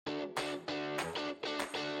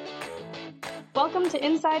Welcome to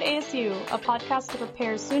Inside ASU, a podcast to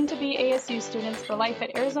prepare soon-to-be ASU students for life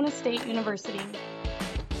at Arizona State University.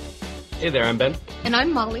 Hey there, I'm Ben. And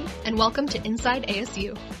I'm Molly, and welcome to Inside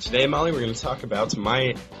ASU. Today, Molly, we're going to talk about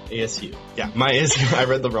my ASU. Yeah, my ASU. I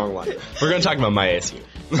read the wrong line. We're going to talk about my ASU.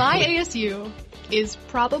 My ASU is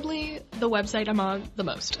probably the website I'm on the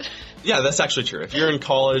most. Yeah, that's actually true. If you're in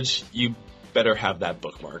college, you better have that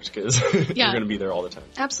bookmarked because you're going to be there all the time.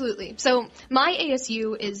 Absolutely. So my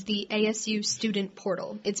ASU is the ASU student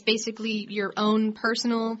portal. It's basically your own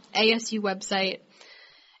personal ASU website.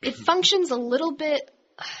 It functions a little bit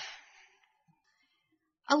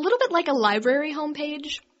like a library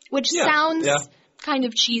homepage, which sounds kind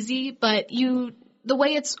of cheesy, but the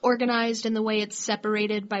way it's organized and the way it's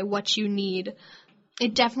separated by what you need,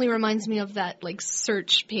 it definitely reminds me of that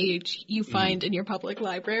search page you find in your public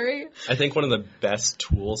library. I think one of the best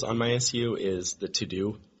tools on my ASU is the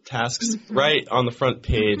to-do tasks. Mm-hmm. Right on the front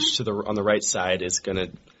page on the right side is going to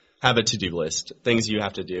have a to-do list, things you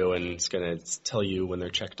have to do, and it's going to tell you when they're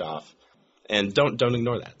checked off. And don't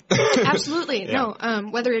ignore that. Absolutely. Yeah. No,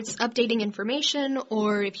 whether it's updating information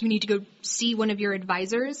or if you need to go see one of your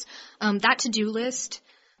advisors, that to-do list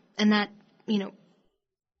and that,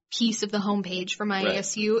 piece of the homepage for my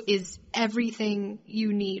ASU is everything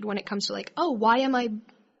you need when it comes to why am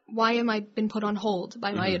I been put on hold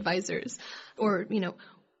by my advisors? Or,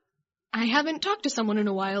 I haven't talked to someone in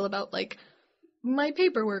a while about my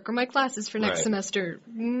paperwork or my classes for next semester.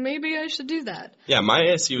 Maybe I should do that. Yeah, my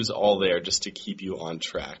ASU is all there just to keep you on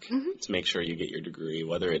track, to make sure you get your degree,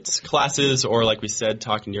 whether it's classes or, like we said,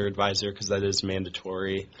 talking to your advisor because that is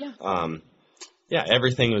mandatory. Yeah.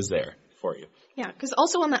 Everything was there for you. Yeah, because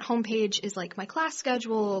also on that homepage is my class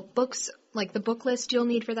schedule, books, the book list you'll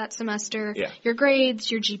need for that semester, your grades,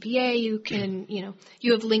 your GPA. You can,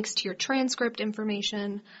 you have links to your transcript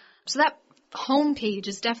information. So that homepage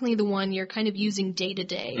is definitely the one you're kind of using day to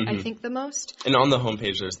day, I think, the most. And on the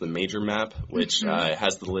homepage, there's the major map, which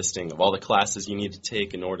has the listing of all the classes you need to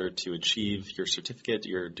take in order to achieve your certificate,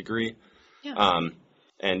 your degree. Yeah.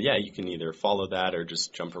 And you can either follow that or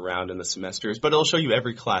just jump around in the semesters, but it'll show you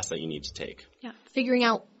every class that you need to take. Yeah, figuring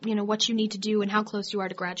out, what you need to do and how close you are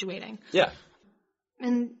to graduating. Yeah.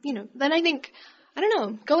 And, then I think,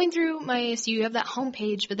 going through my ASU, you have that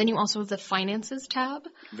homepage, but then you also have the finances tab.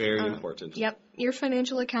 Very important. Yep. Your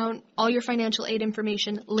financial account, all your financial aid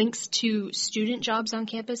information, links to student jobs on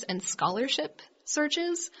campus, and scholarship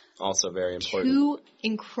searches. Also very important. Two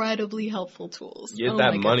incredibly helpful tools. Get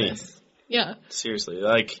that money. Goodness. Yeah. Seriously.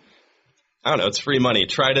 I don't know. It's free money.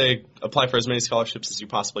 Try to apply for as many scholarships as you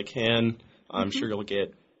possibly can. I'm sure you'll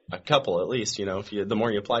get a couple at least. The more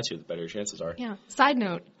you apply to, the better your chances are. Yeah. Side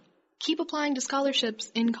note, keep applying to scholarships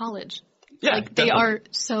in college. Yeah, they are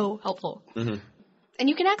so helpful. Mm-hmm. And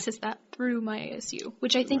you can access that through my ASU,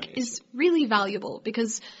 which I think is really valuable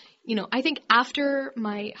because, I think after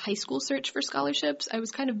my high school search for scholarships, I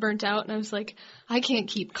was kind of burnt out and I was like, I can't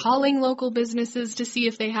keep calling local businesses to see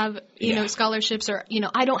if they have, scholarships or,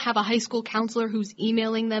 I don't have a high school counselor who's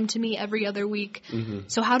emailing them to me every other week. Mm-hmm.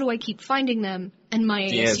 So how do I keep finding them? And my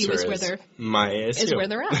ASU is where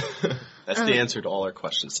they're at. That's the answer to all our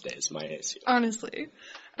questions today is my ASU. Honestly.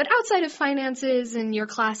 But outside of finances and your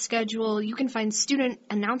class schedule, you can find student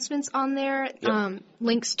announcements on there,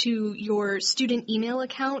 links to your student email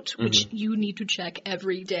account, which you need to check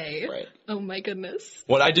every day. Right. Oh, my goodness.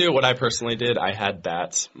 What I personally did, I had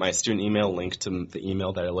my student email linked to the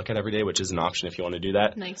email that I look at every day, which is an option if you want to do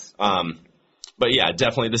that. Nice. But yeah,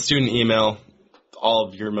 definitely the student email, all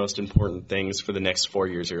of your most important things for the next 4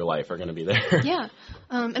 years of your life are going to be there. Yeah.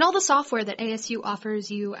 And all the software that ASU offers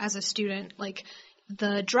you as a student,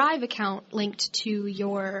 the Drive account linked to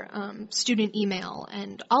your student email,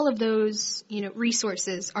 and all of those,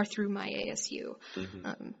 resources are through my ASU.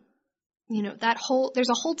 There's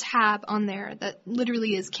a whole tab on there that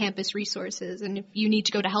literally is campus resources. And if you need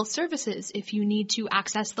to go to health services, if you need to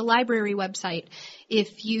access the library website,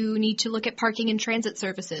 if you need to look at parking and transit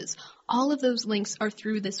services, all of those links are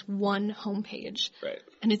through this one homepage. Right.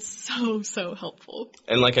 And it's so, so helpful.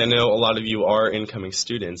 And I know a lot of you are incoming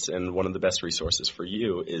students, and one of the best resources for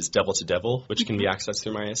you is Devil to Devil, which can be accessed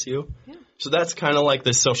through my ASU. Yeah. So that's kind of like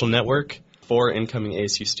this social network for incoming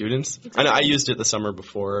ASU students. I know I used it the summer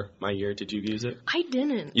before my year. Did you use it? I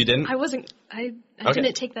didn't. You didn't? I wasn't. I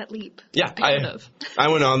didn't take that leap. Yeah. I could have. I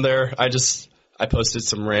went on there. I posted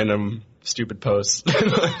some random stupid posts.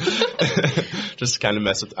 Just to kind of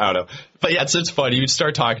mess with, I don't know. But yeah, it's fun. You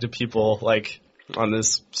start talking to people on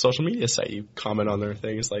this social media site. You comment on their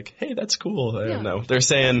things hey, that's cool. I don't know. They're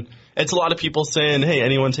saying, it's a lot of people saying, hey,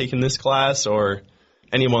 anyone taking this class or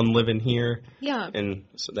anyone living here. Yeah. And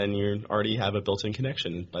so then you already have a built-in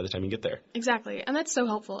connection by the time you get there. Exactly. And that's so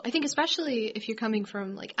helpful. I think especially if you're coming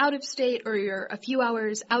from like out of state or you're a few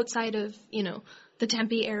hours outside of, the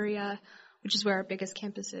Tempe area, which is where our biggest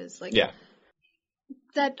campus is. Like, yeah.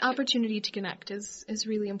 That opportunity to connect is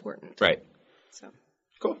really important. Right. So.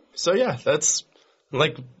 Cool. So yeah, that's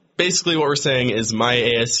like basically what we're saying is my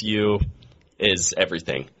ASU is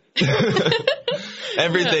everything.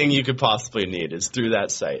 Everything you could possibly need is through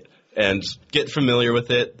that site. And get familiar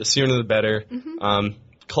with it. The sooner the better. Mm-hmm.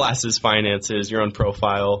 Classes, finances, your own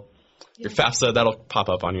profile, your FAFSA, that'll pop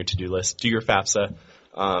up on your to-do list. Do your FAFSA.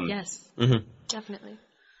 Yes. Mm-hmm. Definitely.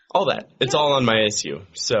 All that. It's all on my ASU.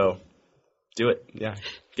 So do it. Yeah.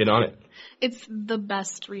 Get on it. It's the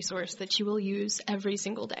best resource that you will use every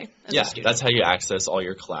single day as a student. That's how you access all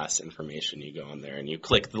your class information. You go on there and you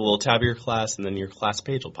click the little tab of your class and then your class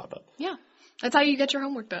page will pop up. Yeah. That's how you get your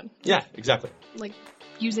homework done. Yeah, exactly. Like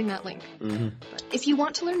using that link. Mm-hmm. If you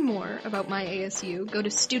want to learn more about my ASU, go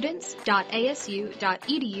to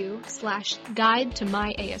students.asu.edu/guide to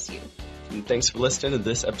my ASU. And thanks for listening to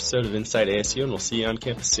this episode of Inside ASU, and we'll see you on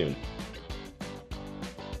campus soon.